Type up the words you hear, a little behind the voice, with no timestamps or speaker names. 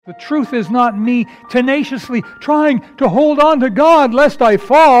The truth is not me tenaciously trying to hold on to God lest I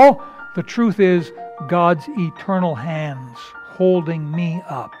fall. The truth is God's eternal hands holding me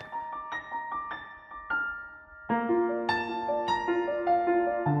up. I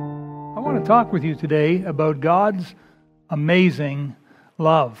want to talk with you today about God's amazing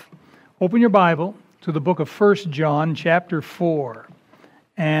love. Open your Bible to the book of 1 John chapter 4.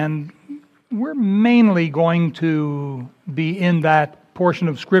 And we're mainly going to be in that portion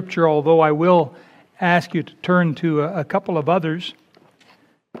of Scripture, although I will ask you to turn to a couple of others.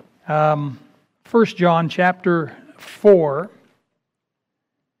 1 John chapter 4,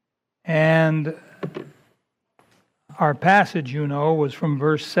 and our passage, was from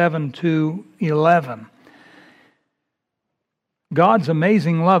verse 7 to 11. God's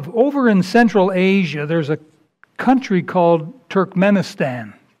amazing love. Over in Central Asia, there's a country called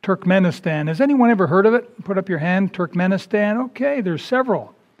Turkmenistan. Turkmenistan. Has anyone ever heard of it? Put up your hand. Turkmenistan. Okay, there's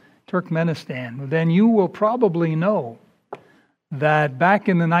several. Turkmenistan. Then you will probably know that back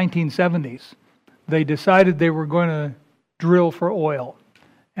in the 1970s, they decided they were going to drill for oil.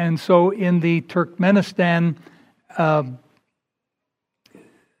 And so in the Turkmenistan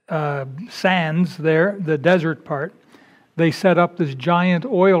sands there, the desert part, they set up this giant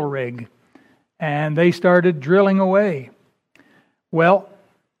oil rig. And they started drilling away. Well,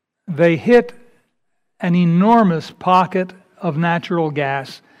 they hit an enormous pocket of natural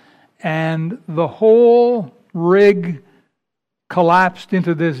gas, and the whole rig collapsed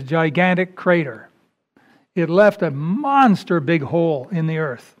into this gigantic crater. It left a monster big hole in the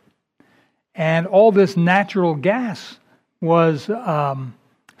earth. And all this natural gas was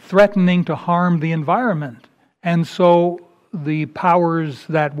threatening to harm the environment. And so the powers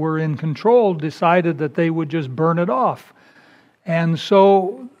that were in control decided that they would just burn it off. And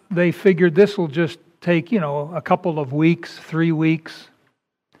so they figured this will just take, a couple of weeks, 3 weeks.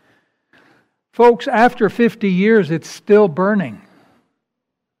 Folks, after 50 years, it's still burning.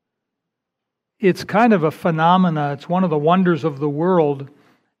 It's kind of a phenomena. It's one of the wonders of the world.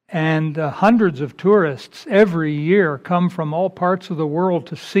 And hundreds of tourists every year come from all parts of the world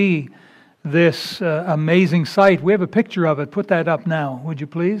to see this amazing sight. We have a picture of it. Put that up now, would you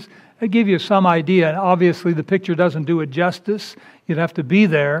please? I'll give you some idea. Obviously, the picture doesn't do it justice. You'd have to be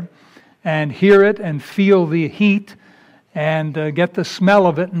there and hear it and feel the heat and get the smell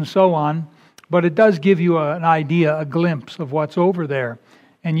of it and so on. But it does give you an idea, a glimpse of what's over there.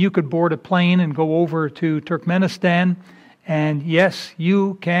 And you could board a plane and go over to Turkmenistan. And yes,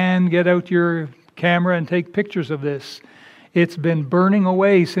 you can get out your camera and take pictures of this. It's been burning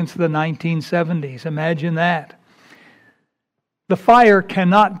away since the 1970s. Imagine that. The fire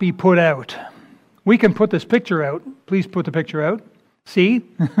cannot be put out. We can put this picture out. Please put the picture out. See?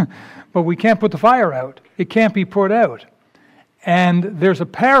 But we can't put the fire out. It can't be put out. And there's a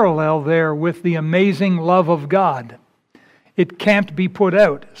parallel there with the amazing love of God. It can't be put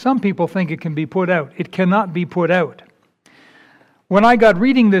out. Some people think it can be put out. It cannot be put out. When I got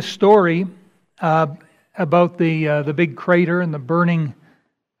reading this story about the big crater and the burning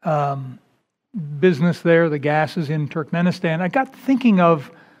business there, the gases in Turkmenistan, I got thinking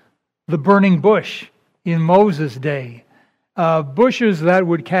of the burning bush in Moses' day. Bushes that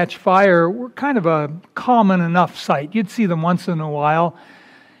would catch fire were kind of a common enough sight. You'd see them once in a while.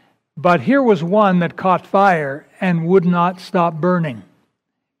 But here was one that caught fire and would not stop burning.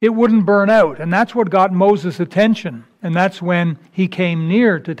 It wouldn't burn out. And that's what got Moses' attention. And that's when he came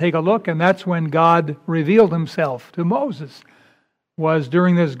near to take a look. And that's when God revealed himself to Moses, was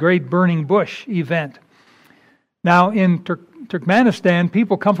during this great burning bush event. Now in Turkmenistan,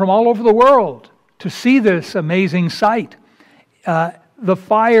 people come from all over the world to see this amazing sight. The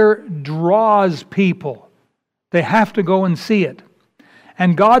fire draws people. They have to go and see it.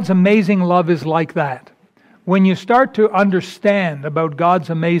 And God's amazing love is like that. When you start to understand about God's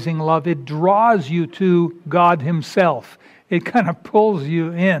amazing love, it draws you to God himself. It kind of pulls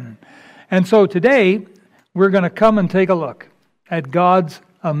you in. And so today, we're going to come and take a look at God's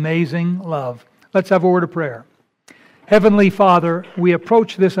amazing love. Let's have a word of prayer. Heavenly Father, we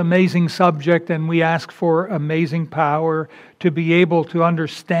approach this amazing subject and we ask for amazing power to be able to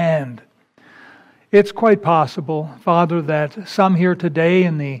understand. It's quite possible, Father, that some here today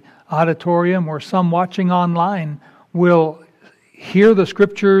in the auditorium or some watching online will hear the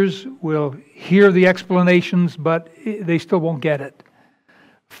Scriptures, will hear the explanations, but they still won't get it.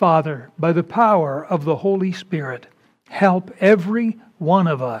 Father, by the power of the Holy Spirit, help every one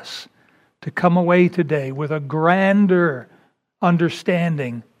of us to come away today with a grander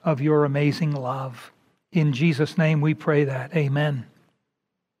understanding of your amazing love. In Jesus' name we pray that. Amen.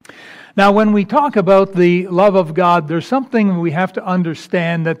 Now, when we talk about the love of God, there's something we have to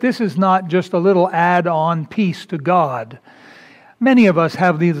understand, that this is not just a little add-on piece to God. Many of us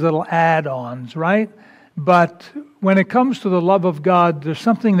have these little add-ons, right? But when it comes to the love of God, there's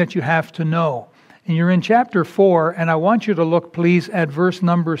something that you have to know. And you're in chapter 4, and I want you to look, please, at verse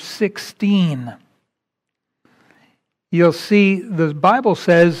number 16. You'll see the Bible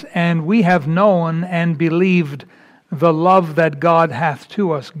says, "And we have known and believed the love that God hath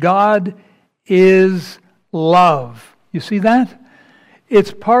to us." God is love. You see that?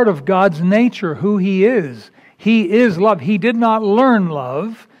 It's part of God's nature, who He is. He is love. He did not learn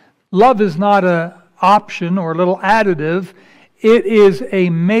love. Love is not an option or a little additive. It is a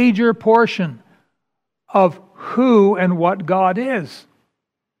major portion of who and what God is.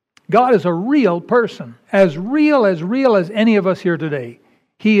 God is a real person, as real as any of us here today.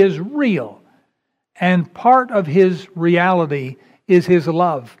 He is real. And part of His reality is His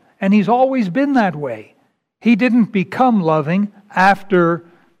love. And He's always been that way. He didn't become loving after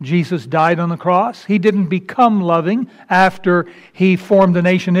Jesus died on the cross. He didn't become loving after He formed the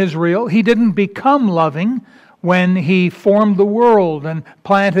nation Israel. He didn't become loving when He formed the world and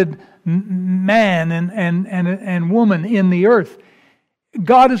planted man and woman in the earth.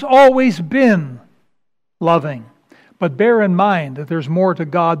 God has always been loving. But bear in mind that there's more to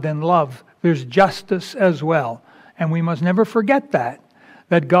God than love. There's justice as well. And we must never forget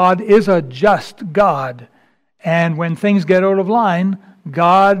that God is a just God. And when things get out of line,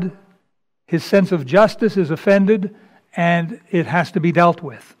 God, His sense of justice is offended, and it has to be dealt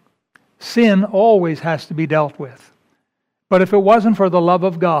with. Sin always has to be dealt with. But if it wasn't for the love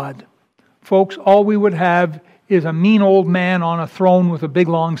of God, folks, all we would have is a mean old man on a throne with a big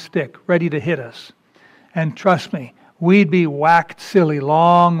long stick ready to hit us. And trust me, we'd be whacked silly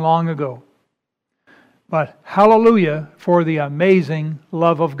long, long ago. But hallelujah for the amazing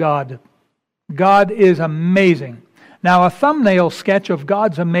love of God. God is amazing. Now, a thumbnail sketch of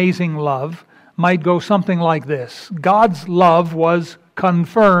God's amazing love might go something like this. God's love was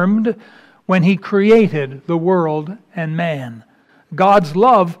confirmed when He created the world and man. God's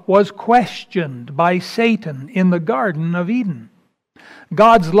love was questioned by Satan in the Garden of Eden.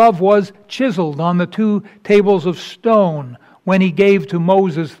 God's love was chiseled on the 2 tables of stone when He gave to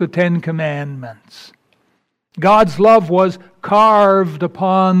Moses the 10 Commandments. God's love was carved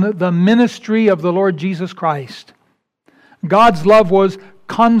upon the ministry of the Lord Jesus Christ. God's love was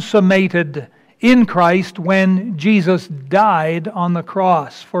consummated in Christ when Jesus died on the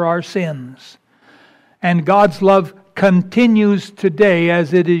cross for our sins. And God's love continues today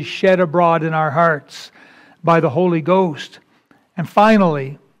as it is shed abroad in our hearts by the Holy Ghost. And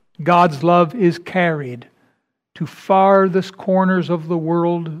finally, God's love is carried to farthest corners of the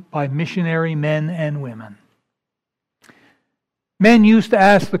world by missionary men and women. Men used to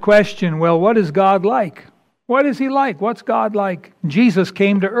ask the question, well, what is God like? What is He like? What's God like? Jesus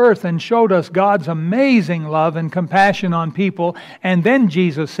came to earth and showed us God's amazing love and compassion on people. And then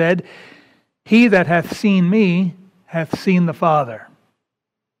Jesus said, "He that hath seen me hath seen the Father."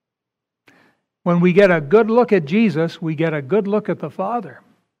 When we get a good look at Jesus, we get a good look at the Father.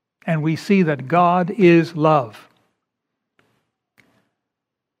 And we see that God is love.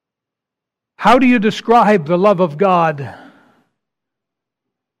 How do you describe the love of God?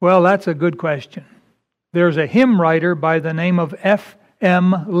 Well, that's a good question. There's a hymn writer by the name of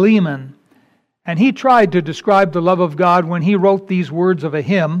F.M. Lehman, and he tried to describe the love of God when he wrote these words of a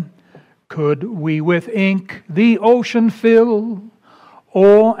hymn. Could we with ink the ocean fill,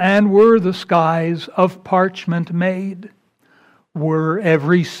 oh, and were the skies of parchment made, were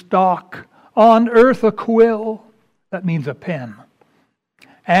every stalk on earth a quill, that means a pen,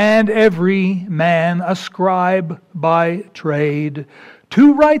 and every man a scribe by trade,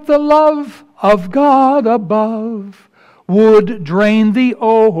 to write the love of God above, would drain the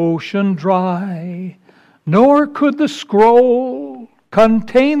ocean dry, nor could the scroll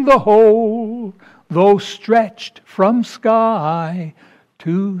contain the whole, though stretched from sky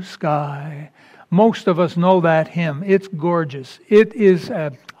to sky. Most of us know that hymn. It's gorgeous. It is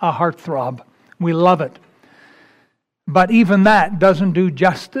a heartthrob. We love it. But even that doesn't do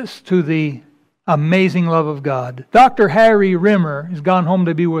justice to the amazing love of God. Dr. Harry Rimmer has gone home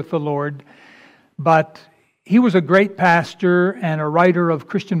to be with the Lord, but he was a great pastor and a writer of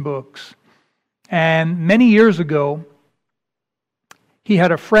Christian books. And many years ago, he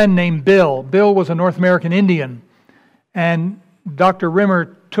had a friend named Bill. Bill was a North American Indian. And Dr.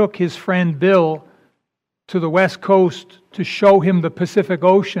 Rimmer took his friend Bill to the West Coast to show him the Pacific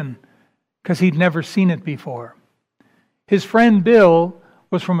Ocean because he'd never seen it before. His friend Bill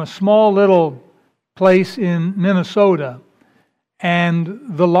was from a small little place in Minnesota. And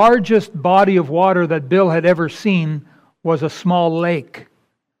the largest body of water that Bill had ever seen was a small lake.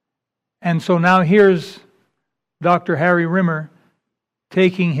 And so now here's Dr. Harry Rimmer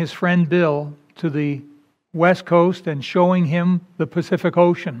taking his friend Bill to the West Coast and showing him the Pacific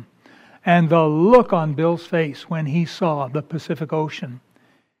Ocean. And the look on Bill's face when he saw the Pacific Ocean.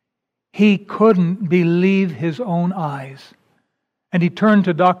 He couldn't believe his own eyes. And he turned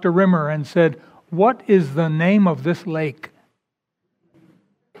to Dr. Rimmer and said, "What is the name of this lake?"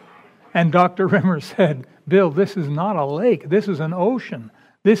 And Dr. Rimmer said, "Bill, this is not a lake. This is an ocean.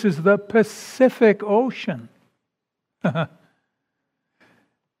 This is the Pacific Ocean."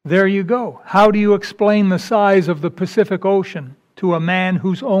 There you go. How do you explain the size of the Pacific Ocean to a man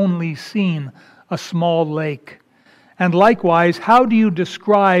who's only seen a small lake? And likewise, how do you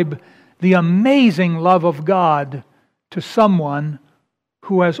describe the amazing love of God to someone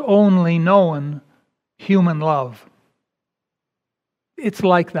who has only known human love? It's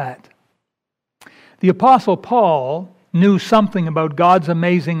like that. The Apostle Paul knew something about God's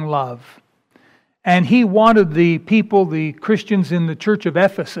amazing love. And he wanted the people, the Christians in the church of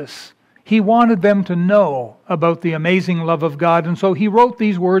Ephesus, he wanted them to know about the amazing love of God. And so he wrote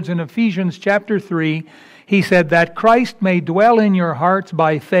these words in Ephesians chapter 3. He said, "That Christ may dwell in your hearts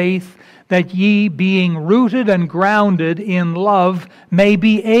by faith, that ye, being rooted and grounded in love, may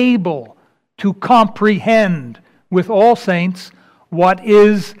be able to comprehend with all saints what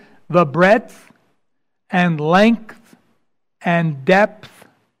is the breadth and length and depth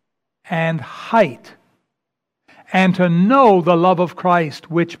and height, and to know the love of Christ,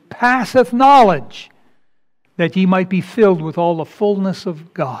 which passeth knowledge, that ye might be filled with all the fullness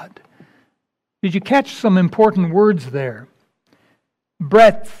of God." Did you catch some important words there?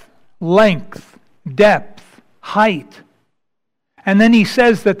 Breadth, length, depth, height. And then he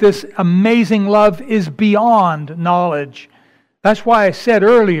says that this amazing love is beyond knowledge. That's why I said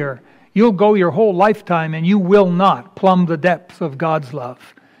earlier, you'll go your whole lifetime and you will not plumb the depths of God's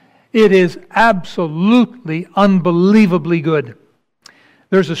love. It is absolutely, unbelievably good.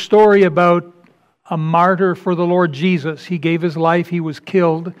 There's a story about a martyr for the Lord Jesus. He gave his life. He was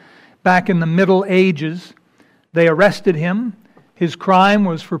killed back in the Middle Ages. They arrested him. His crime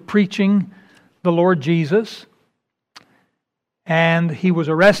was for preaching the Lord Jesus. And he was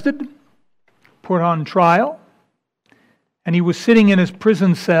arrested, put on trial, and he was sitting in his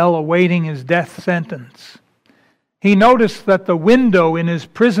prison cell awaiting his death sentence. He noticed that the window in his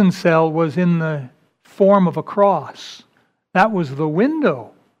prison cell was in the form of a cross. That was the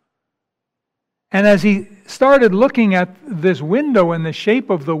window. And as he started looking at this window and the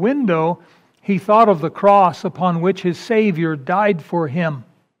shape of the window, he thought of the cross upon which his Savior died for him.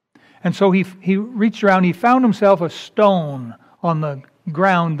 And so he reached around, he found himself a stone on the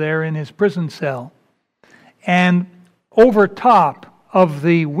ground there in his prison cell. And over top of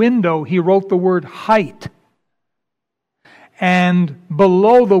the window, he wrote the word height. And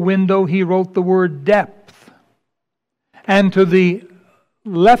below the window, he wrote the word depth. And to the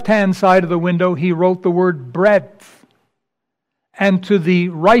left-hand side of the window, he wrote the word breadth. And to the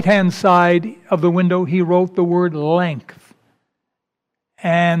right-hand side of the window, he wrote the word length.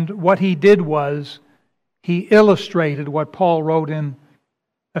 And what he did was, he illustrated what Paul wrote in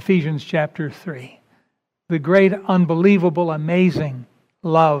Ephesians chapter 3. The great, unbelievable, amazing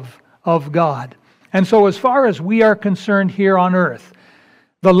love of God. And so as far as we are concerned here on earth,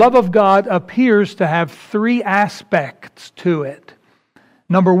 the love of God appears to have three aspects to it.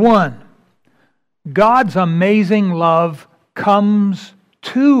 Number one, God's amazing love comes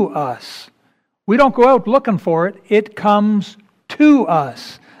to us. We don't go out looking for it. It comes to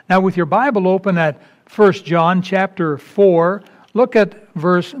us. Now with your Bible open at 1 John chapter 4, look at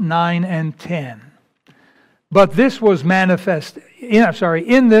verse 9 and 10. But this was manifested,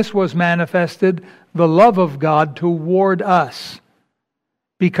 in this was manifested the love of God toward us,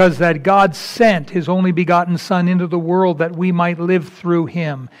 because that God sent His only begotten Son into the world that we might live through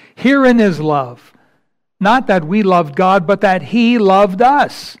Him. Herein is love, not that we loved God, but that He loved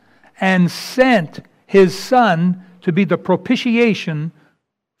us and sent His Son to be the propitiation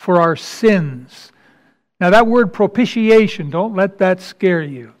for our sins. Now that word propitiation, don't let that scare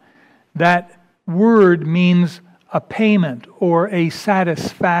you. That word means a payment or a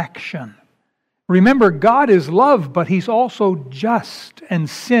satisfaction. Remember, God is love, but He's also just, and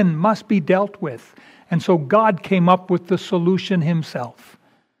sin must be dealt with. And so God came up with the solution Himself.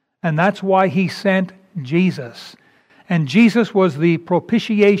 And that's why He sent Jesus. And Jesus was the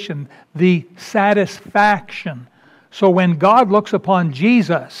propitiation, the satisfaction. So when God looks upon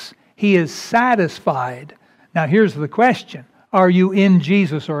Jesus, He is satisfied. Now here's the question. Are you in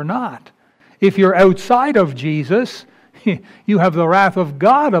Jesus or not? If you're outside of Jesus, You have the wrath of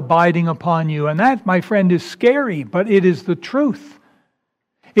God abiding upon you. And that, my friend, is scary, but it is the truth.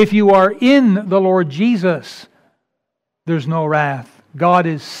 If you are in the Lord Jesus, there's no wrath. God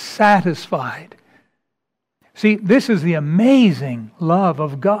is satisfied. See, this is the amazing love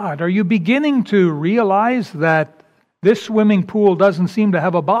of God. Are you beginning to realize that this swimming pool doesn't seem to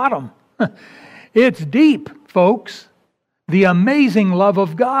have a bottom? It's deep, folks. The amazing love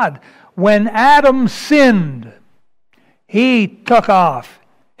of God. When Adam sinned, he took off,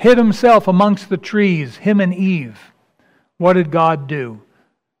 hid himself amongst the trees, him and Eve. What did God do?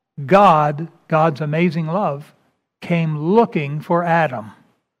 God's amazing love, came looking for Adam.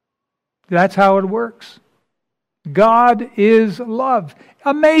 That's how it works. God is love.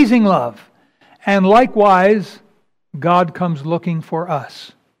 Amazing love. And likewise, God comes looking for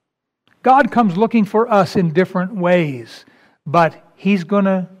us. God comes looking for us in different ways, but He's going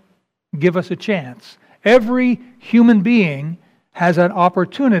to give us a chance. Every human being has an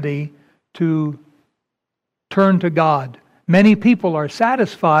opportunity to turn to God. Many people are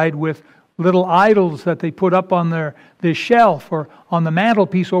satisfied with little idols that they put up on their shelf or on the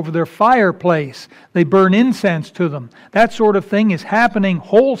mantelpiece over their fireplace. They burn incense to them. That sort of thing is happening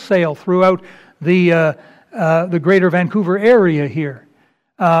wholesale throughout the greater Vancouver area here.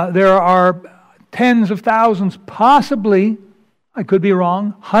 There are tens of thousands, possibly, I could be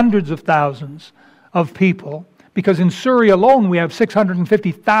wrong, hundreds of thousands of people, because in Surrey alone we have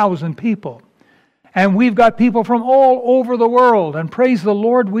 650,000 people. And we've got people from all over the world, and praise the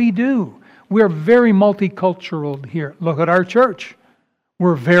Lord we do. We're very multicultural here. Look at our church.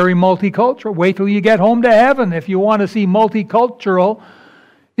 We're very multicultural. Wait till you get home to heaven if you want to see multicultural.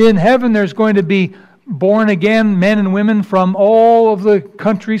 In heaven there's going to be born again men and women from all of the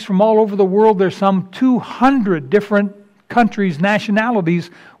countries, from all over the world. There's some 200 different countries, nationalities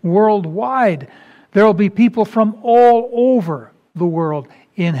worldwide. There will be people from all over the world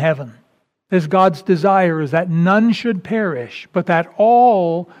in heaven. As God's desire is that none should perish, but that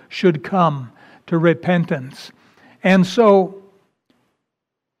all should come to repentance. And so,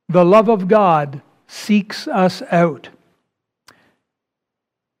 the love of God seeks us out.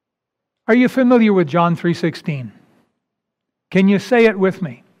 Are you familiar with John 3:16? Can you say it with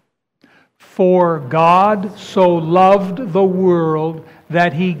me? For God so loved the world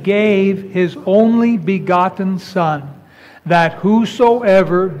that He gave His only begotten Son, that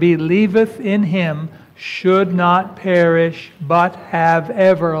whosoever believeth in Him should not perish, but have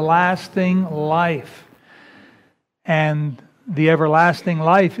everlasting life. And the everlasting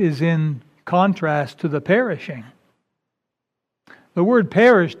life is in contrast to the perishing. The word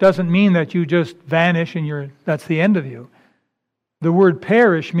perish doesn't mean that you just vanish and that's the end of you. The word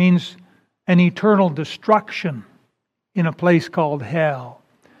perish means an eternal destruction in a place called hell.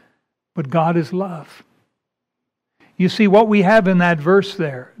 But God is love. You see what we have in that verse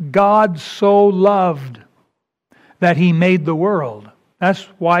there. God so loved that He made the world. That's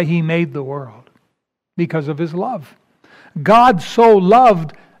why He made the world. Because of His love. God so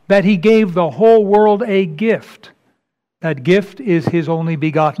loved that He gave the whole world a gift. That gift is His only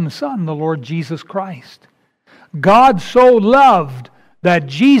begotten Son, the Lord Jesus Christ. God so loved that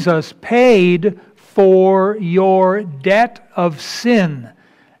Jesus paid for your debt of sin.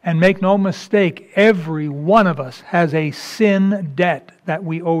 And make no mistake, every one of us has a sin debt that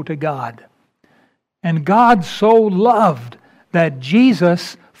we owe to God. And God so loved that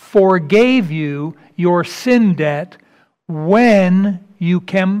Jesus forgave you your sin debt when you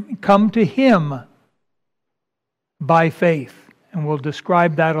can come to Him by faith. And we'll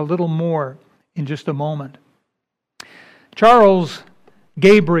describe that a little more in just a moment. Charles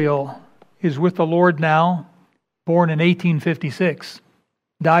Gabriel is with the Lord now, born in 1856.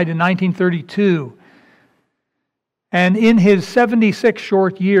 Died in 1932. And in his 76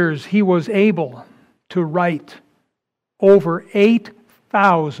 short years, he was able to write over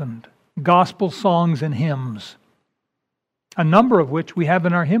 8,000 gospel songs and hymns, a number of which we have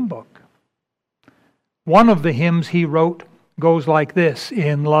in our hymn book. One of the hymns he wrote goes like this: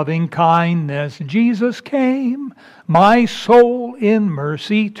 In loving kindness Jesus came, my soul in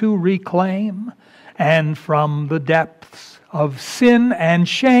mercy to reclaim, and from the depths of sin and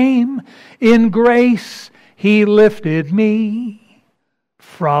shame, in grace He lifted me.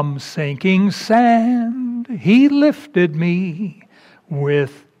 From sinking sand He lifted me.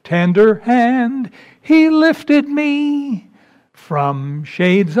 With tender hand He lifted me. From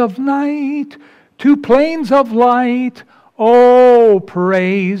shades of night to plains of light, oh,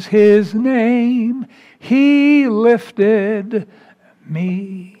 praise His name. He lifted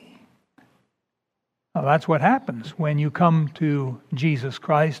me. Well, that's what happens when you come to Jesus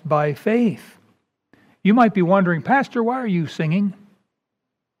Christ by faith. You might be wondering, Pastor, why are you singing?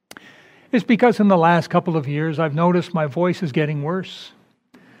 It's because in the last couple of years I've noticed my voice is getting worse.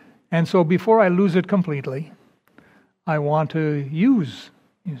 And so before I lose it completely, I want to use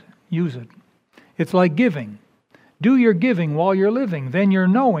it. It's like giving. Do your giving while you're living, then you're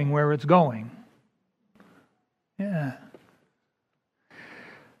knowing where it's going. Yeah.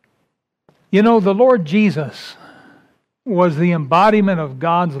 You know, the Lord Jesus was the embodiment of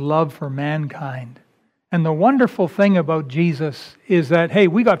God's love for mankind. And the wonderful thing about Jesus is that, hey,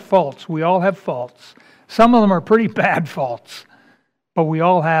 we got faults. We all have faults. Some of them are pretty bad faults, but we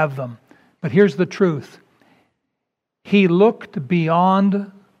all have them. But here's the truth. He looked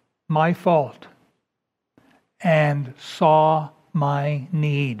beyond my fault and saw my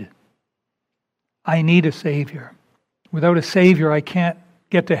need. I need a Savior. Without a Savior, I can't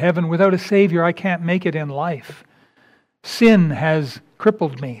get to heaven. Without a Savior, I can't make it in life. Sin has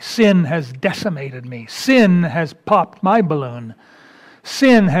crippled me. Sin has decimated me. Sin has popped my balloon.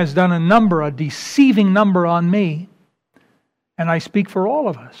 Sin has done a deceiving number on me. And I speak for all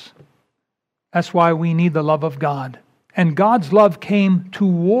of us. That's why we need the love of God. And God's love came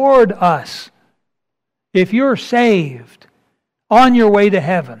toward us. If you're saved, on your way to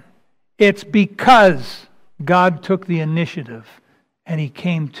heaven, it's because God took the initiative and He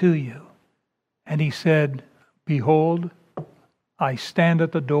came to you. And He said, "Behold, I stand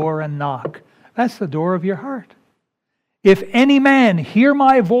at the door and knock." That's the door of your heart. "If any man hear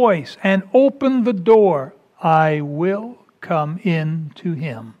my voice and open the door, I will come in to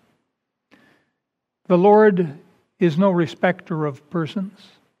him." The Lord is no respecter of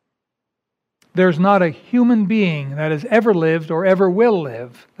persons. There's not a human being that has ever lived or ever will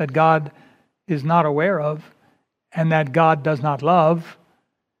live that God is not aware of and that God does not love,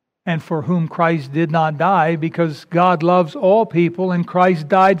 and for whom Christ did not die, because God loves all people and Christ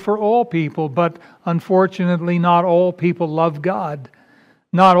died for all people. But unfortunately, not all people love God.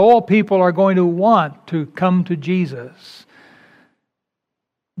 Not all people are going to want to come to Jesus.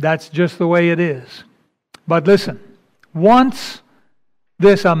 That's just the way it is. But listen, once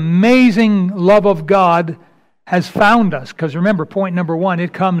this amazing love of God has found us, because remember, point number one,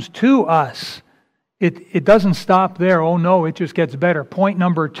 it comes to us. It doesn't stop there. Oh no, it just gets better. Point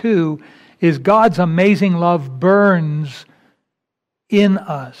number two is God's amazing love burns in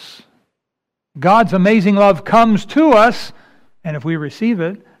us. God's amazing love comes to us, and if we receive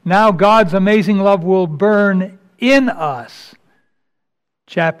it, now God's amazing love will burn in us.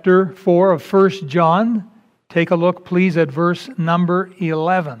 Chapter 4 of 1 John. Take a look, please, at verse number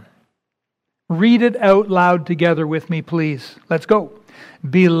 11. Read it out loud together with me, please. Let's go.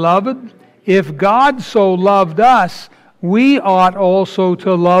 "Beloved, if God so loved us, we ought also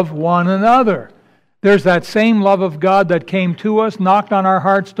to love one another." There's that same love of God that came to us, knocked on our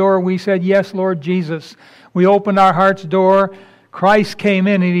heart's door. We said, "Yes, Lord Jesus." We opened our heart's door. Christ came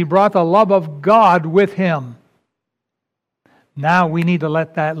in and He brought the love of God with Him. Now we need to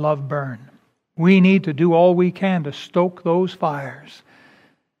let that love burn. We need to do all we can to stoke those fires.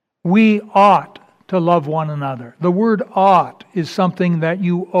 We ought to love one another. The word ought is something that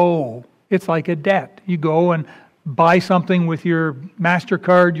you owe. It's like a debt. You go and buy something with your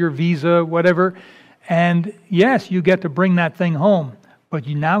MasterCard, your Visa, whatever, and yes, you get to bring that thing home, but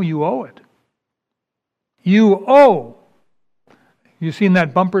now you owe it. You owe. You seen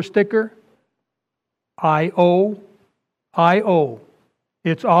that bumper sticker? I owe. I owe.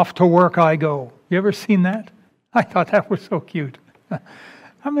 It's off to work I go. You ever seen that? I thought that was so cute.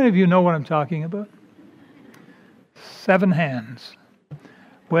 How many of you know what I'm talking about? 7 hands.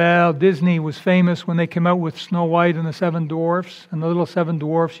 Well, Disney was famous when they came out with Snow White and the 7 Dwarfs, and the little 7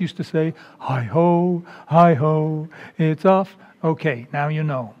 Dwarfs used to say, hi-ho, it's off. Okay, now you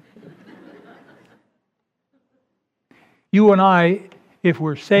know. You and I, if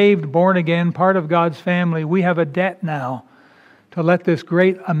we're saved, born again, part of God's family, we have a debt now to let this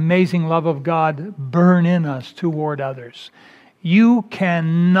great, amazing love of God burn in us toward others. You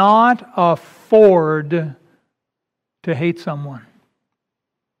cannot afford to hate someone.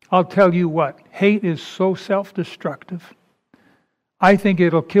 I'll tell you what, hate is so self-destructive. I think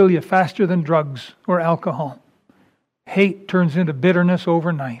it'll kill you faster than drugs or alcohol. Hate turns into bitterness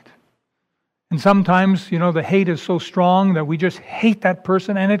overnight. And sometimes, the hate is so strong that we just hate that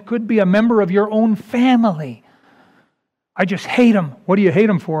person, and it could be a member of your own family. I just hate him. What do you hate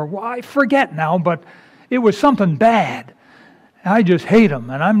him for? Well, I forget now, but it was something bad. I just hate them,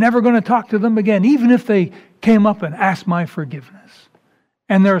 and I'm never going to talk to them again, even if they came up and asked my forgiveness.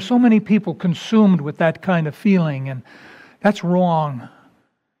 And there are so many people consumed with that kind of feeling, and that's wrong.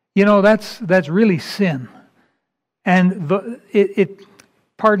 That's really sin. And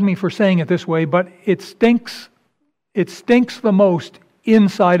pardon me for saying it this way, but it stinks the most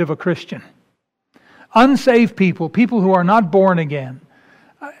inside of a Christian. Unsaved people, people who are not born again,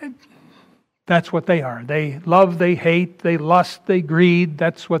 that's what they are. They love, they hate, they lust, they greed,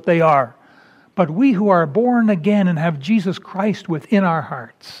 that's what they are. But we who are born again and have Jesus Christ within our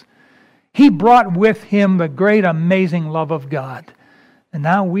hearts, He brought with Him the great, amazing love of God. And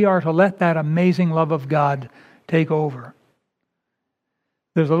now we are to let that amazing love of God take over.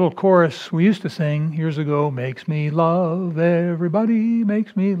 There's a little chorus we used to sing years ago, makes me love everybody,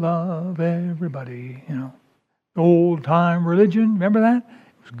 makes me love everybody. Old time religion, remember that?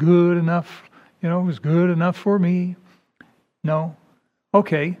 It was good enough, it was good enough for me. No?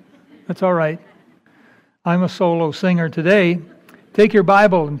 Okay, that's all right. I'm a solo singer today. Take your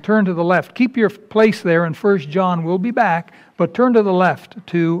Bible and turn to the left. Keep your place there in 1 John. We'll be back, but turn to the left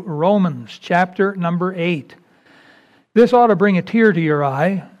to Romans chapter number 8. This ought to bring a tear to your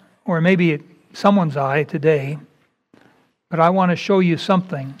eye, or maybe someone's eye today, but I want to show you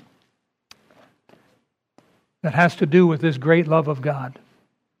something that has to do with this great love of God.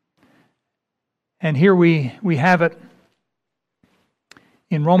 And here we have it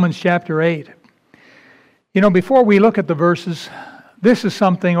in Romans chapter 8. Before we look at the verses, this is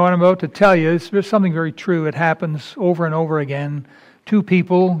something what I'm about to tell you. It's something very true. It happens over and over again. Two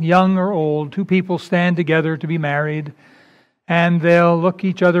people, young or old, two people stand together to be married, and they'll look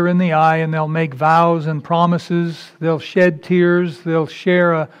each other in the eye, and they'll make vows and promises. They'll shed tears. They'll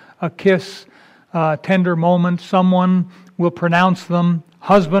share a kiss, a tender moment. Someone will pronounce them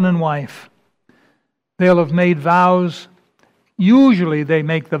husband and wife. They'll have made vows. Usually they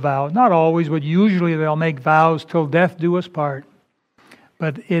make the vow. Not always, but usually they'll make vows till death do us part.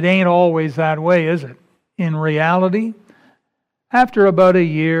 But it ain't always that way, is it? In reality, after about a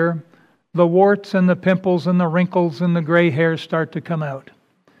year, the warts and the pimples and the wrinkles and the gray hairs start to come out.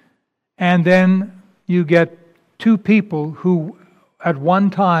 And then you get two people who at one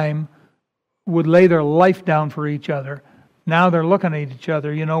time would lay their life down for each other. Now they're looking at each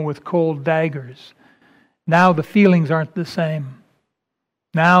other, with cold daggers. Now the feelings aren't the same.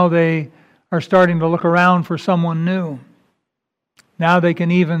 Now they are starting to look around for someone new. Now they can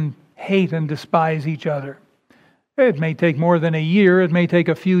even hate and despise each other. It may take more than a year, it may take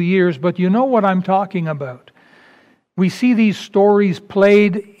a few years, but you know what I'm talking about. We see these stories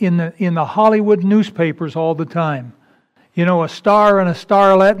played in the Hollywood newspapers all the time. A star and a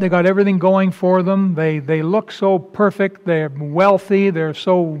starlet, they got everything going for them. They look so perfect, they're wealthy, they're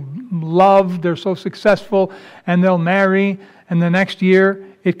so loved, they're so successful, and they'll marry, and the next year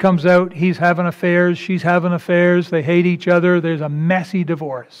it comes out he's having affairs, she's having affairs, they hate each other, there's a messy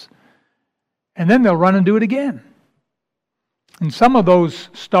divorce. And then they'll run and do it again. And some of those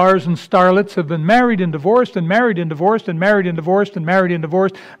stars and starlets have been married and divorced and married and divorced and married and divorced and married and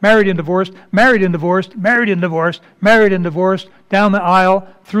divorced, married and divorced, married and divorced, married and divorced, married and divorced, down the aisle,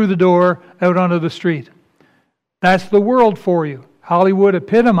 through the door, out onto the street. That's the world for you. Hollywood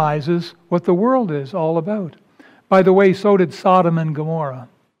epitomizes what the world is all about. By the way, so did Sodom and Gomorrah.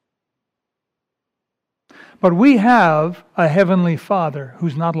 But we have a heavenly Father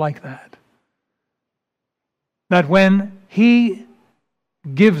who's not like that. That when He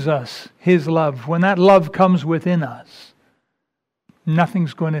gives us His love, when that love comes within us,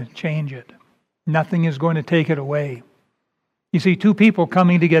 nothing's going to change it. Nothing is going to take it away. You see, two people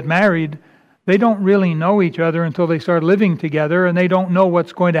coming to get married, they don't really know each other until they start living together, and they don't know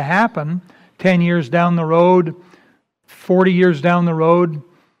what's going to happen 10 years down the road, 40 years down the road.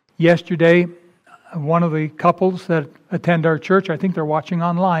 Yesterday, one of the couples that attend our church, I think they're watching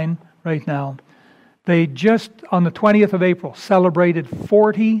online right now, they just, on the 20th of April, celebrated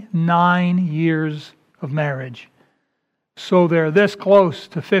 49 years of marriage. So they're this close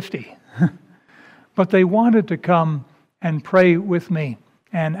to 50. But they wanted to come and pray with me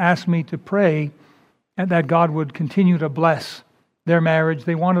and ask me to pray that God would continue to bless their marriage.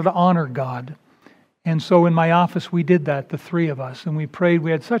 They wanted to honor God. And so in my office we did that, the three of us, and we prayed.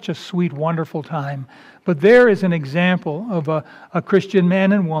 We had such a sweet, wonderful time. But there is an example of a Christian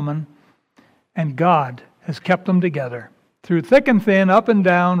man and woman, and God has kept them together through thick and thin, up and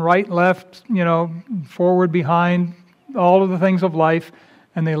down, right, left, forward, behind, all of the things of life,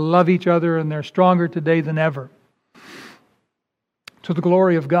 and they love each other, and they're stronger today than ever. To the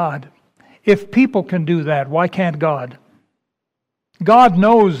glory of God. If people can do that, why can't God? God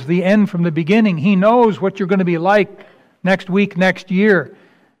knows the end from the beginning. He knows what you're going to be like next week, next year.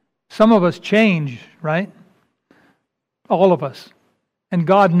 Some of us change, right? All of us. And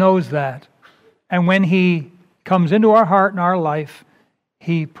God knows that. And when He comes into our heart and our life,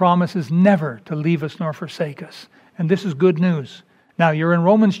 He promises never to leave us nor forsake us. And this is good news. Now you're in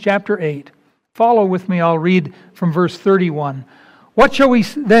Romans chapter 8. Follow with me, I'll read from verse 31. What shall we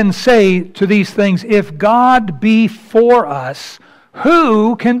then say to these things? If God be for us,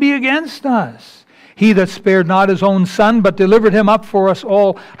 who can be against us? He that spared not his own Son, but delivered him up for us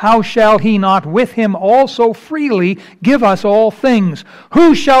all, how shall he not with him also freely give us all things?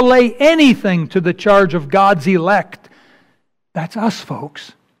 Who shall lay anything to the charge of God's elect? That's us,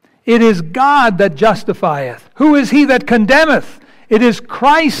 folks. It is God that justifieth. Who is he that condemneth? It is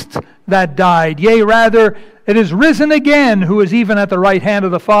Christ that died, yea, rather, it is risen again, who is even at the right hand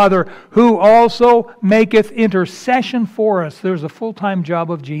of the Father, who also maketh intercession for us. There's a full-time job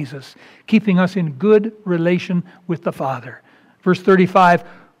of Jesus, keeping us in good relation with the Father. Verse 35,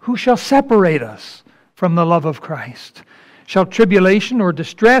 who shall separate us from the love of Christ? Shall tribulation or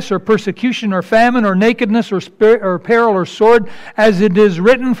distress or persecution or famine or nakedness or peril or sword, as it is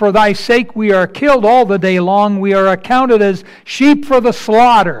written, for thy sake we are killed all the day long, we are accounted as sheep for the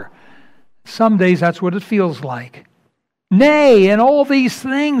slaughter. Some days that's what it feels like. Nay, in all these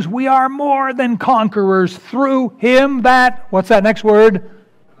things we are more than conquerors through him that, what's that next word?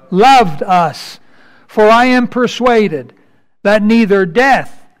 Loved us. For I am persuaded that neither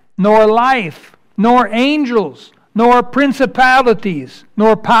death, nor life, nor angels, nor principalities,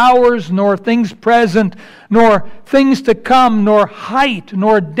 nor powers, nor things present, nor things to come, nor height,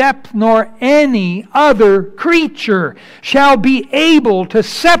 nor depth, nor any other creature shall be able to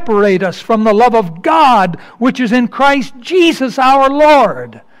separate us from the love of God, which is in Christ Jesus our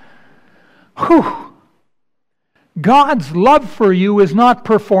Lord. Whew. God's love for you is not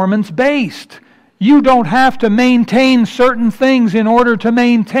performance-based. You don't have to maintain certain things in order to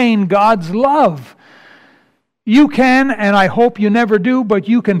maintain God's love. You can, and I hope you never do, but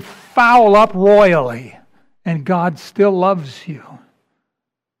you can foul up royally, and God still loves you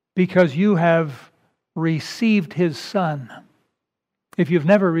because you have received His Son. If you've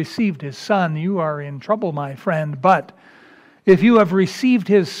never received His Son, you are in trouble, my friend. But if you have received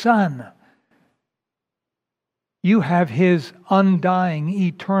His Son, you have His undying,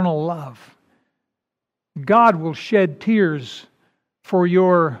 eternal love. God will shed tears for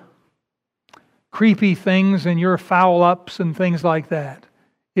your creepy things and your foul-ups and things like that.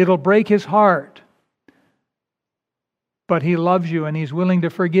 It'll break His heart. But He loves you and He's willing to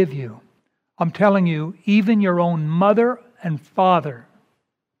forgive you. I'm telling you, even your own mother and father,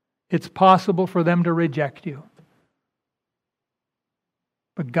 it's possible for them to reject you.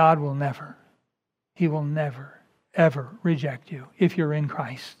 But God will never. He will never, ever reject you if you're in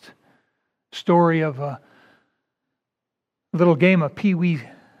Christ. Story of a little game of Pee-wee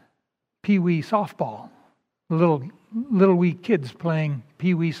softball. Little wee kids playing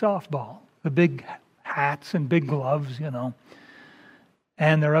Pee-wee softball. The big hats and big gloves, you know.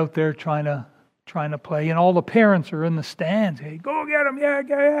 And they're out there trying to play. And all the parents are in the stands. Hey, go get them.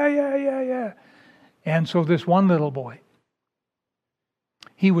 Yeah. And so this one little boy,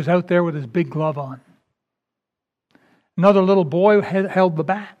 he was out there with his big glove on. Another little boy held the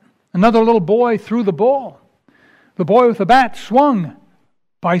bat. Another little boy threw the ball. The boy with the bat swung.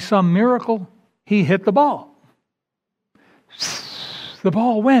 By some miracle, he hit the ball. The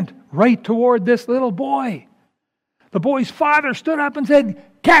ball went right toward this little boy. The boy's father stood up and said,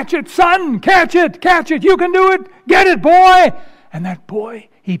 "Catch it, son! Catch it! Catch it! You can do it! Get it, boy!" And that boy,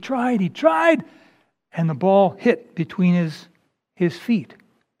 he tried, and the ball hit between his feet.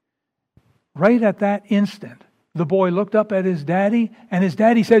 Right at that instant, the boy looked up at his daddy, and his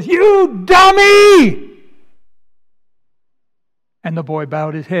daddy says, "You dummy!" And the boy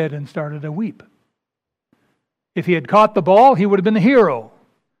bowed his head and started to weep. If he had caught the ball, he would have been the hero.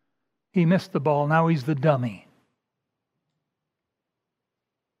 He missed the ball. Now he's the dummy.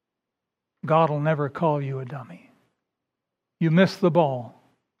 God will never call you a dummy. You missed the ball.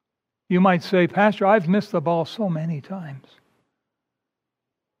 You might say, "Pastor, I've missed the ball so many times.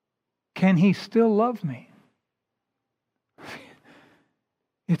 Can He still love me?"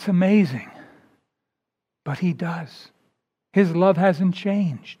 It's amazing. But He does. His love hasn't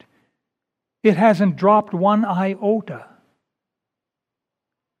changed. It hasn't dropped one iota.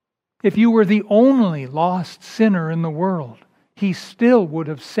 If you were the only lost sinner in the world, He still would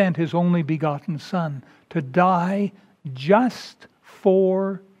have sent His only begotten Son to die just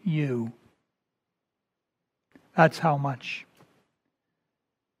for you. That's how much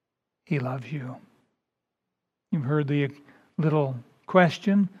He loves you. You've heard the little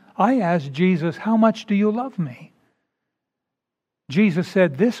question. I asked Jesus, "How much do you love me?" Jesus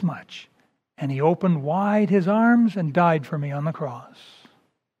said, "This much," and He opened wide His arms and died for me on the cross.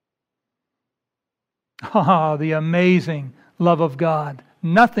 Ah, the amazing love of God.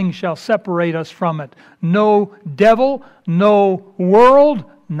 Nothing shall separate us from it. No devil, no world,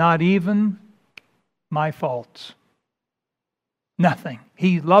 not even my faults. Nothing.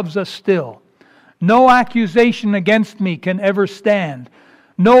 He loves us still. No accusation against me can ever stand.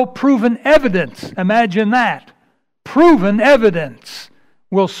 No proven evidence, imagine that. Proven evidence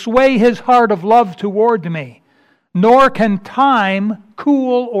will sway His heart of love toward me. Nor can time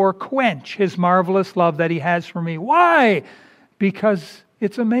cool or quench His marvelous love that He has for me. Why? Because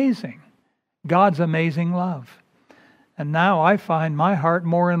it's amazing. God's amazing love. And now I find my heart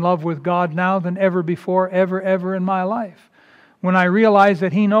more in love with God now than ever before, ever in my life. When I realize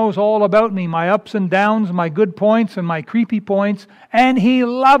that He knows all about me, my ups and downs, my good points and my creepy points, and He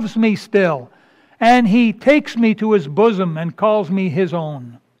loves me still. And He takes me to His bosom and calls me His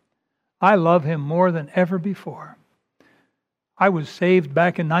own. I love Him more than ever before. I was saved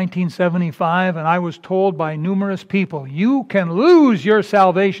back in 1975, and I was told by numerous people, you can lose your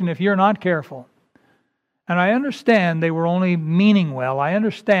salvation if you're not careful. And I understand they were only meaning well. I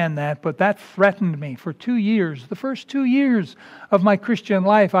understand that, but that threatened me for 2 years. The first 2 years of my Christian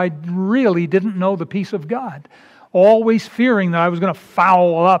life, I really didn't know the peace of God. Always fearing that I was going to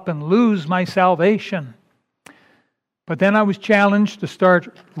foul up and lose my salvation. But then I was challenged to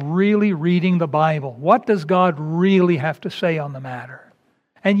start really reading the Bible. What does God really have to say on the matter?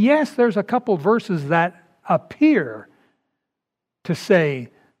 And yes, there's a couple verses that appear to say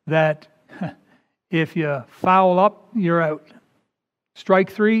that if you foul up, you're out.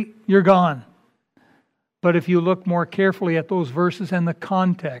 Strike 3, you're gone. But if you look more carefully at those verses and the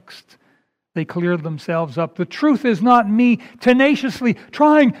context, they clear themselves up. The truth is not me tenaciously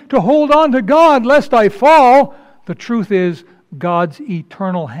trying to hold on to God lest I fall. The truth is God's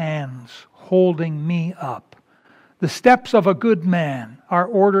eternal hands holding me up. The steps of a good man are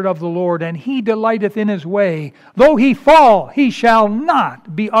ordered of the Lord, and He delighteth in His way. Though he fall, he shall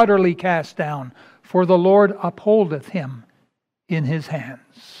not be utterly cast down, for the Lord upholdeth him in His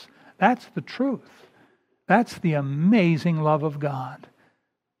hands. That's the truth. That's the amazing love of God.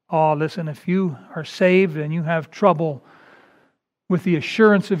 Oh, listen, if you are saved and you have trouble with the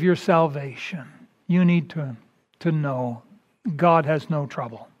assurance of your salvation, you need to know God has no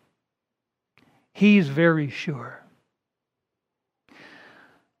trouble. He's very sure.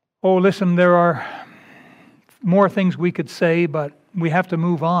 Oh, listen, there are more things we could say, but we have to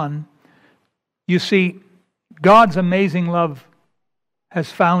move on. You see, God's amazing love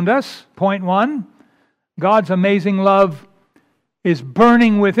has found us. Point 1, God's amazing love is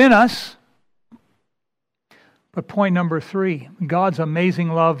burning within us. But point number 3, God's amazing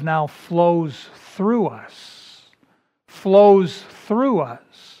love now flows through us. Flows through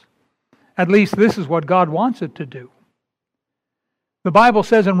us. At least this is what God wants it to do. The Bible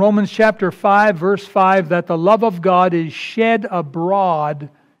says in Romans chapter 5, verse 5, that the love of God is shed abroad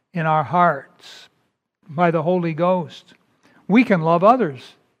in our hearts by the Holy Ghost. We can love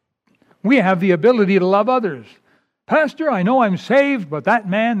others. We have the ability to love others. Pastor, I know I'm saved, but that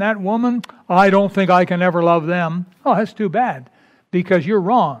man, that woman, I don't think I can ever love them. Oh, that's too bad, because you're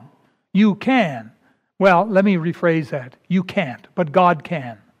wrong. You can. Well, let me rephrase that. You can't, but God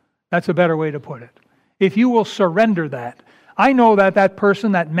can. That's a better way to put it. If you will surrender that. I know that that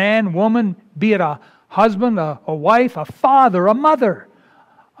person, that man, woman, be it a husband, a wife, a father, a mother,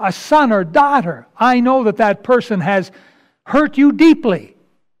 a son or daughter, I know that that person has hurt you deeply.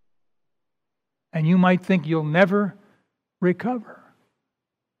 And you might think you'll never recover.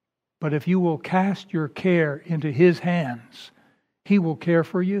 But if you will cast your care into His hands, He will care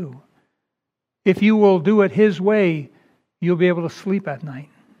for you. If you will do it His way, you'll be able to sleep at night.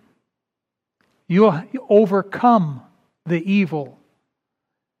 You'll overcome the evil.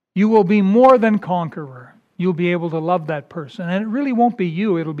 You will be more than conqueror. You'll be able to love that person. And it really won't be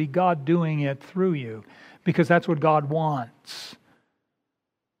you, it'll be God doing it through you, because that's what God wants.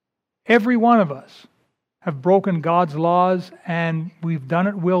 Every one of us have broken God's laws, and we've done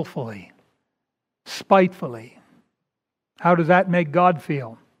it willfully, spitefully. How does that make God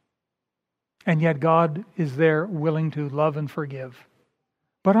feel? And yet God is there willing to love and forgive.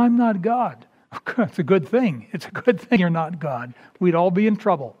 But I'm not God. It's a good thing. It's a good thing you're not God. We'd all be in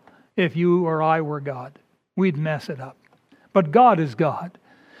trouble if you or I were God. We'd mess it up. But God is God.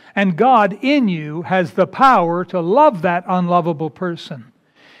 And God in you has the power to love that unlovable person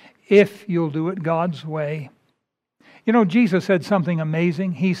if you'll do it God's way. You know, Jesus said something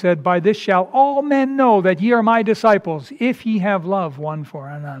amazing. He said, "By this shall all men know that ye are my disciples, if ye have love one for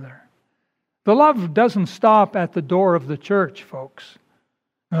another." The love doesn't stop at the door of the church, folks.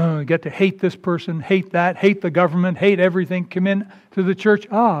 You get to hate this person, hate that, hate the government, hate everything. Come in to the church.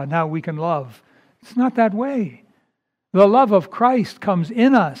 Now we can love. It's not that way. The love of Christ comes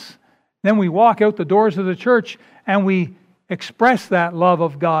in us. Then we walk out the doors of the church and we express that love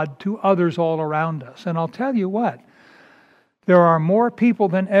of God to others all around us. And I'll tell you what, there are more people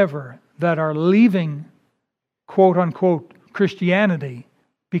than ever that are leaving, quote unquote, Christianity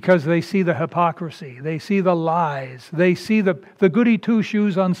because they see the hypocrisy, they see the lies, they see the goody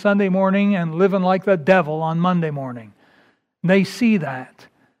two-shoes on Sunday morning and living like the devil on Monday morning. They see that.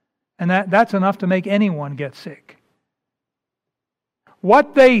 And that's enough to make anyone get sick.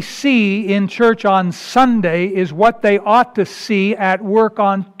 What they see in church on Sunday is what they ought to see at work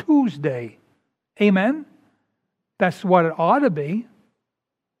on Tuesday. Amen? That's what it ought to be.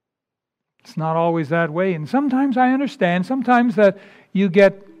 It's not always that way. And sometimes I understand, sometimes that you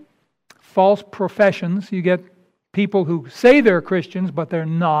get false professions. You get people who say they're Christians, but they're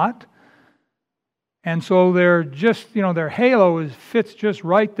not. And so they're just, their halo fits just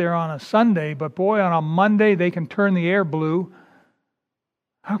right there on a Sunday. But boy, on a Monday, they can turn the air blue.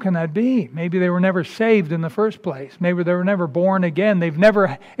 How can that be? Maybe they were never saved in the first place. Maybe they were never born again. They've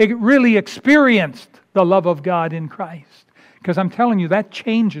never really experienced the love of God in Christ. Because I'm telling you, that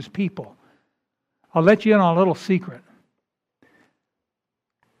changes people. I'll let you in on a little secret.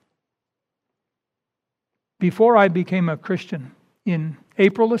 Before I became a Christian, in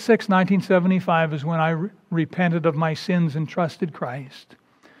April the 6th, 1975 is when I repented of my sins and trusted Christ.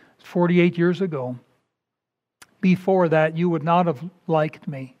 It's 48 years ago. Before that, you would not have liked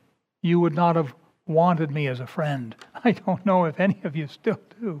me. You would not have wanted me as a friend. I don't know if any of you still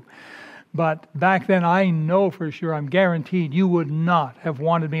do. But back then, I know for sure, I'm guaranteed, you would not have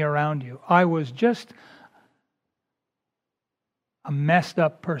wanted me around you. I was just a messed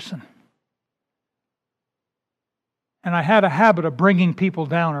up person. And I had a habit of bringing people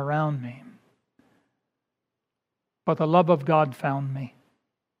down around me. But the love of God found me.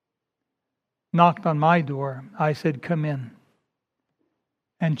 Knocked on my door. I said, "Come in."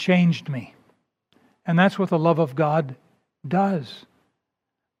 And changed me. And that's what the love of God does.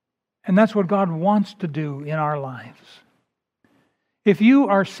 And that's what God wants to do in our lives. If you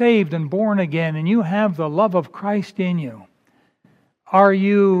are saved and born again and you have the love of Christ in you, are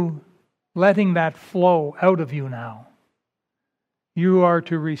you letting that flow out of you now? You are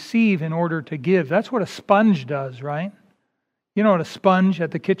to receive in order to give. That's what a sponge does, right? You know what a sponge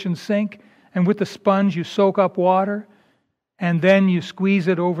at the kitchen sink? And with the sponge you soak up water and then you squeeze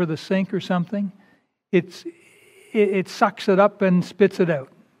it over the sink or something. It sucks it up and spits it out.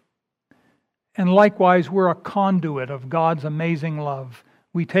 And likewise, we're a conduit of God's amazing love.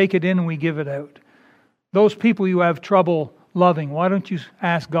 We take it in and we give it out. Those people you have trouble loving, why don't you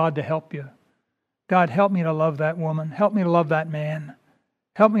ask God to help you? God, help me to love that woman. Help me to love that man.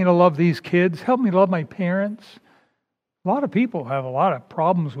 Help me to love these kids. Help me to love my parents. A lot of people have a lot of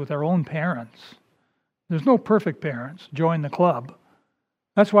problems with their own parents. There's no perfect parents. Join the club.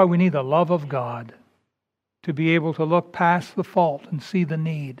 That's why we need the love of God to be able to look past the fault and see the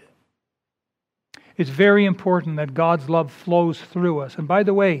need. It's very important that God's love flows through us. And by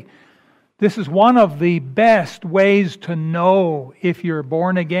the way, this is one of the best ways to know if you're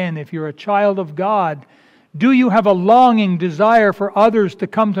born again, if you're a child of God. Do you have a longing desire for others to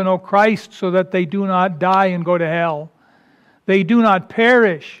come to know Christ so that they do not die and go to hell? They do not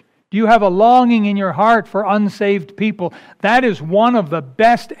perish. Do you have a longing in your heart for unsaved people? That is one of the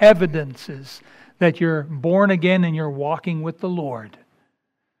best evidences that you're born again and you're walking with the Lord.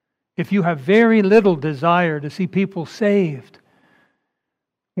 If you have very little desire to see people saved,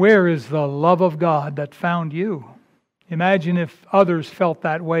 where is the love of God that found you? Imagine if others felt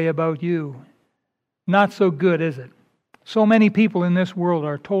that way about you. Not so good, is it? So many people in this world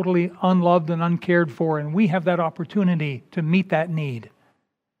are totally unloved and uncared for, and we have that opportunity to meet that need.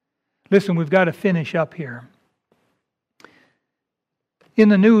 Listen, we've got to finish up here. In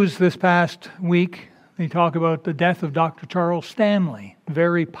the news this past week, they talk about the death of Dr. Charles Stanley,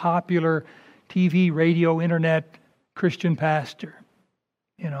 very popular TV, radio, internet Christian pastor.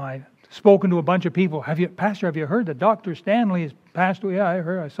 I've spoken to a bunch of people. Pastor, have you heard that Dr. Stanley has passed away? Yeah, I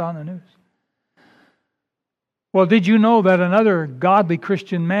heard. I saw in the news. Well, did you know that another godly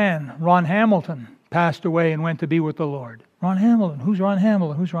Christian man, Ron Hamilton, passed away and went to be with the Lord? Ron Hamilton. Who's Ron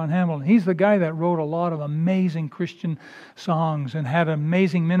Hamilton? Who's Ron Hamilton? He's the guy that wrote a lot of amazing Christian songs and had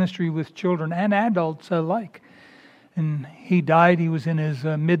amazing ministry with children and adults alike. And he died. He was in his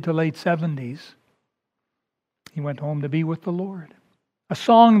mid to late 70s. He went home to be with the Lord. A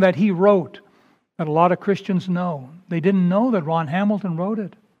song that he wrote that a lot of Christians know. They didn't know that Ron Hamilton wrote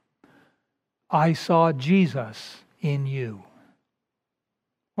it. I saw Jesus in you.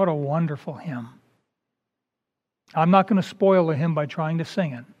 What a wonderful hymn. I'm not going to spoil the hymn by trying to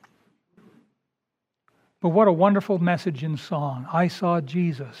sing it. But what a wonderful message in song. I saw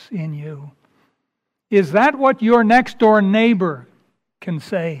Jesus in you. Is that what your next door neighbor can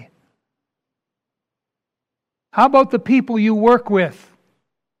say? How about the people you work with?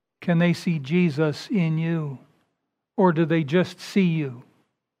 Can they see Jesus in you? Or do they just see you?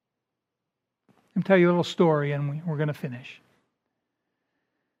 Let me tell you a little story and we're going to finish.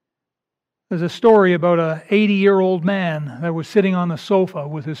 There's a story about an 80-year-old man that was sitting on the sofa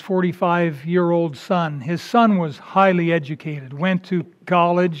with his 45-year-old son. His son was highly educated, went to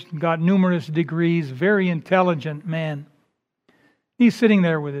college, got numerous degrees, very intelligent man. He's sitting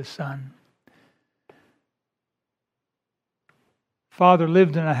there with his son. Father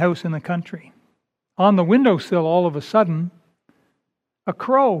lived in a house in the country. On the windowsill, all of a sudden, a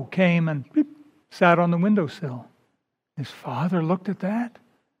crow came and sat on the windowsill. His father looked at that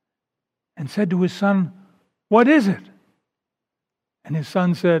and said to his son, "What is it?" And his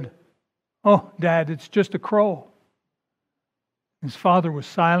son said, "Oh, Dad, it's just a crow." His father was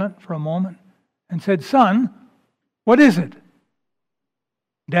silent for a moment and said, "Son, what is it?"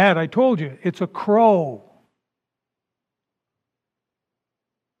 "Dad, I told you, it's a crow."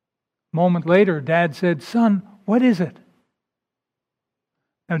 A moment later, Dad said, "Son, what is it?"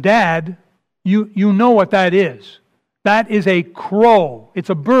 Now, Dad, you know what that is. That is a crow. It's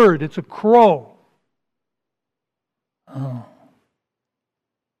a bird. It's a crow. Oh.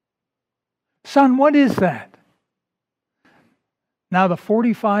 "Son, what is that?" Now the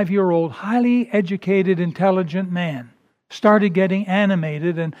 45-year-old, highly educated, intelligent man started getting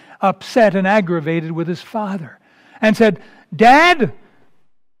animated and upset and aggravated with his father and said, "Dad,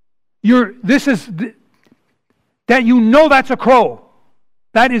 that you know that's a crow.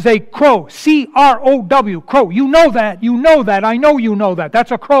 That is a crow. C-R-O-W, crow. You know that. You know that. I know you know that.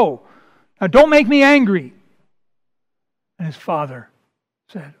 That's a crow. Now don't make me angry." And his father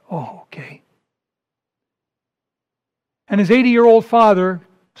said, "Oh, okay." And his 80-year-old father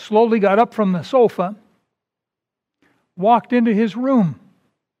slowly got up from the sofa, walked into his room,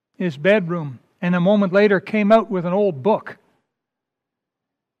 his bedroom, and a moment later came out with an old book.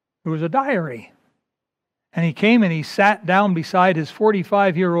 It was a diary. And he came and he sat down beside his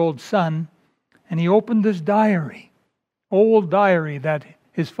 45-year-old son, and he opened this diary, old diary that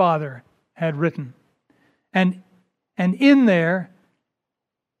his father had written. And in there,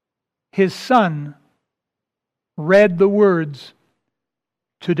 his son read the words,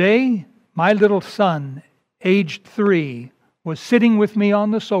 "Today, my little son, aged 3, was sitting with me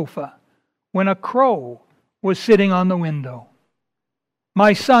on the sofa when a crow was sitting on the window.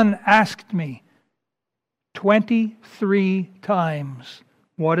 My son asked me 23 times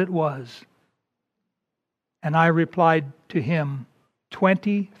what it was. And I replied to him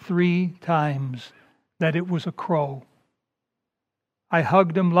 23 times that it was a crow. I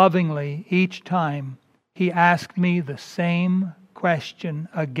hugged him lovingly each time he asked me the same question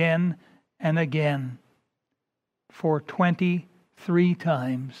again and again. For 23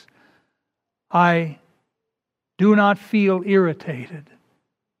 times. I do not feel irritated.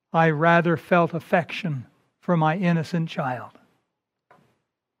 I rather felt affection for my innocent child."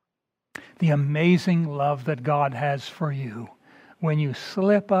 The amazing love that God has for you. When you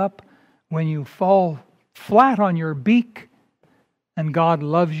slip up, when you fall flat on your beak, and God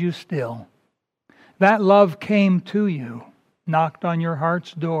loves you still. That love came to you, knocked on your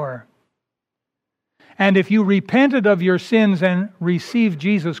heart's door. And if you repented of your sins and received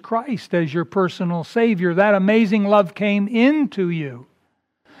Jesus Christ as your personal Savior, that amazing love came into you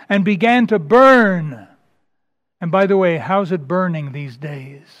and began to burn. And by the way, how's it burning these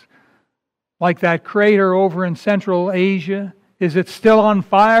days? Like that crater over in Central Asia? Is it still on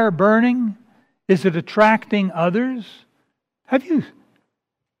fire, burning? Is it attracting others? Have you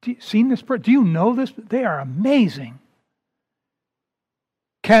seen this? Do you know this? They are amazing.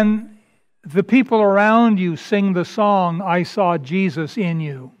 Can the people around you sing the song, "I saw Jesus in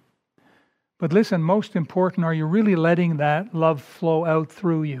you"? But listen, most important, are you really letting that love flow out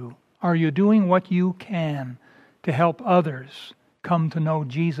through you? Are you doing what you can to help others come to know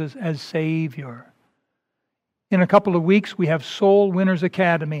Jesus as Savior? In a couple of weeks, we have Soul Winners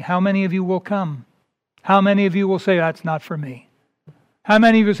Academy. How many of you will come? How many of you will say, "That's not for me"? How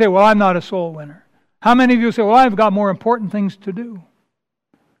many of you say, "Well, I'm not a soul winner"? How many of you say, "Well, I've got more important things to do"?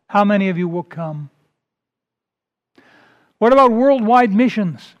 How many of you will come? What about worldwide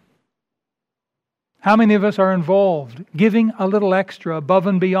missions? How many of us are involved, giving a little extra above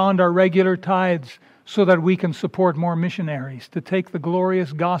and beyond our regular tithes so that we can support more missionaries to take the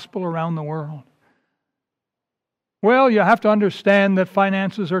glorious gospel around the world? Well, you have to understand that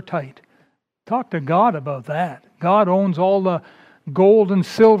finances are tight. Talk to God about that. God owns all gold and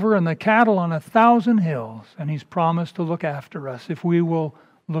silver and the cattle on 1,000 hills. And He's promised to look after us if we will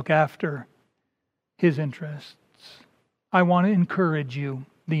look after His interests. I want to encourage you,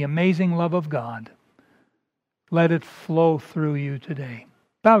 the amazing love of God. Let it flow through you today.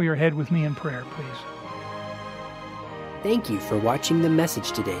 Bow your head with me in prayer, please. Thank you for watching the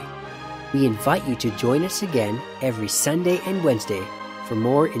message today. We invite you to join us again every Sunday and Wednesday for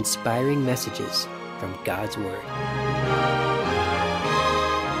more inspiring messages from God's Word.